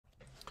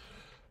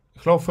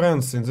Hello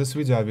friends, in this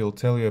video I will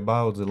tell you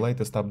about the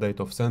latest update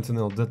of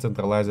Sentinel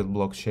decentralized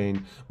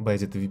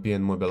blockchain-based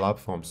VPN mobile app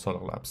from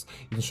Solar Labs.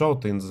 In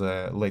short, in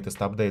the latest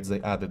update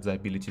they added the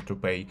ability to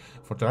pay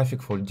for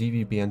traffic for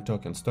dVPN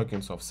tokens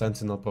of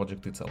Sentinel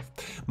project itself.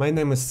 My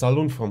name is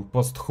Salun from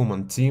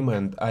POSTHUMAN team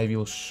and I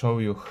will show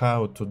you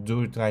how to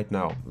do it right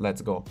now.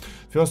 Let's go.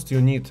 First you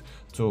need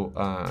to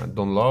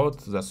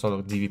download the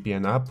Solar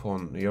dVPN app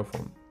on your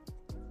phone.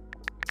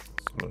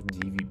 Solar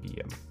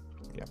dVPN.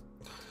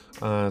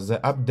 The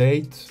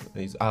update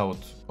is out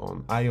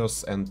on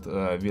iOS and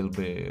will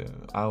be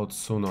out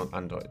soon on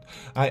Android.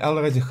 I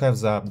already have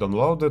the app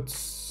downloaded,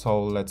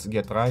 so let's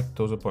get right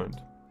to the point.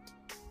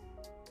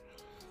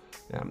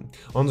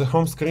 On the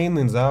home screen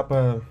in the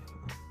upper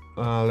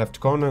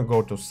left corner,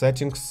 go to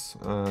Settings,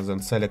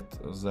 then select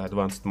the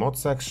Advanced Mode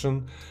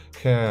section.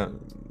 Here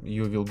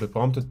you will be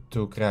prompted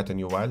to create a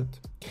new wallet.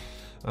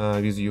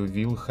 Which you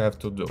will have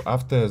to do.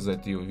 After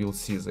that you will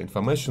see the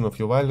information of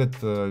your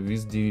wallet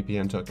with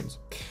dVPN tokens.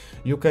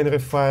 You can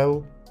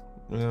refile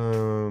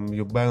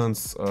your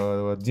balance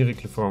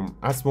directly from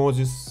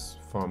Osmosis,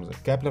 from the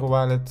Kepler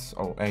wallet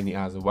or any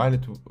other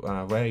wallet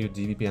where your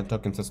dVPN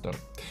tokens are stored.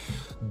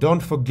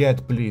 Don't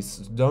forget,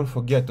 please, don't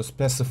forget to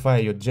specify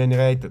your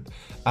generated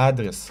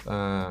address.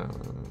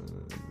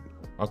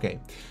 Okay,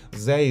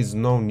 there is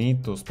no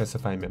need to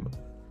specify memo.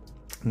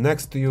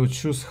 Next you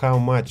choose how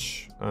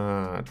much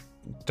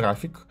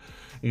traffic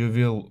you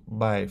will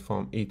buy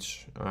from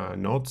each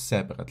node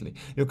separately.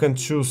 You can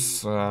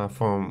choose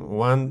from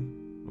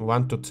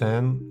 1 to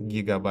 10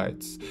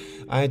 gigabytes.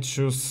 I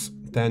choose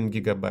 10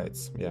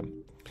 gigabytes.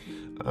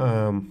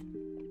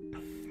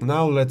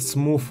 Now let's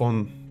move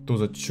on to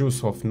the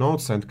choose of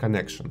nodes and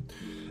connection.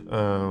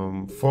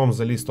 From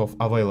the list of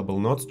available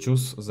nodes,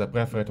 choose the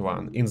preferred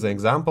one. In the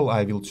example,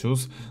 I will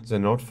choose the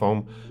node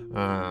from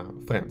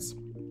friends.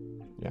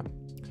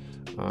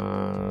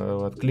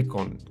 Click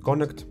on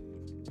connect.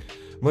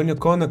 When you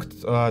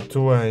connect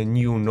to a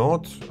new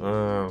node,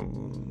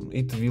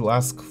 it will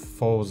ask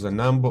for the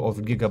number of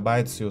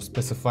gigabytes you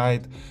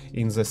specified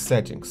in the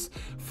settings.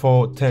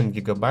 For 10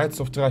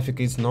 gigabytes of traffic,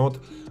 each node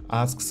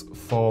asks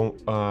for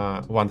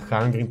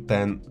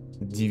 110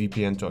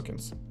 dVPN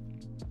tokens,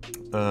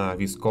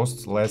 with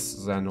costs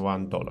less than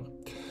 $1.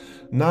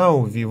 Now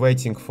we're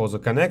waiting for the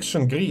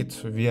connection.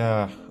 Great, we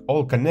are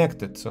all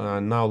connected.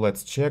 Now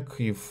let's check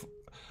if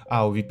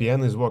our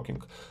VPN is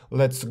working.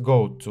 Let's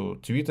go to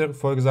Twitter,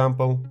 for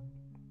example.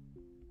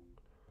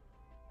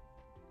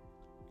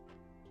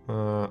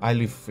 I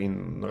live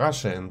in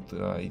Russia and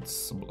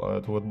it's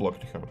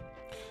blocked here.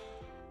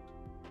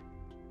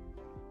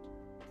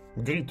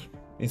 Great.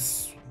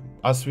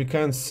 As we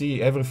can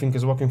see, everything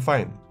is working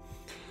fine.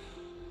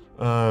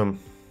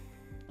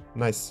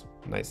 Nice.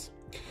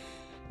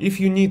 If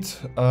you need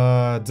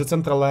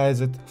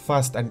decentralized,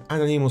 fast and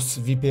anonymous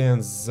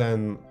VPNs,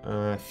 then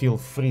feel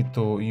free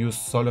to use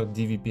Solar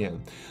dVPN.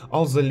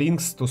 All the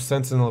links to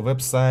Sentinel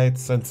website,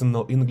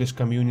 Sentinel English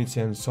community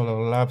and Solar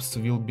Labs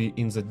will be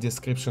in the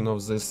description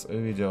of this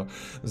video.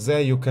 There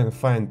you can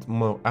find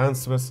more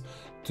answers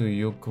to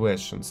your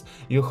questions.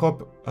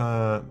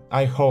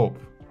 I hope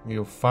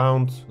you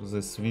found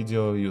this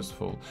video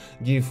useful.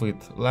 Give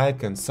it a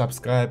like and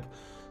subscribe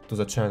to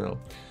the channel.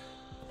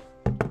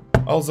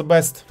 All the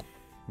best.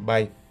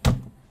 Bye.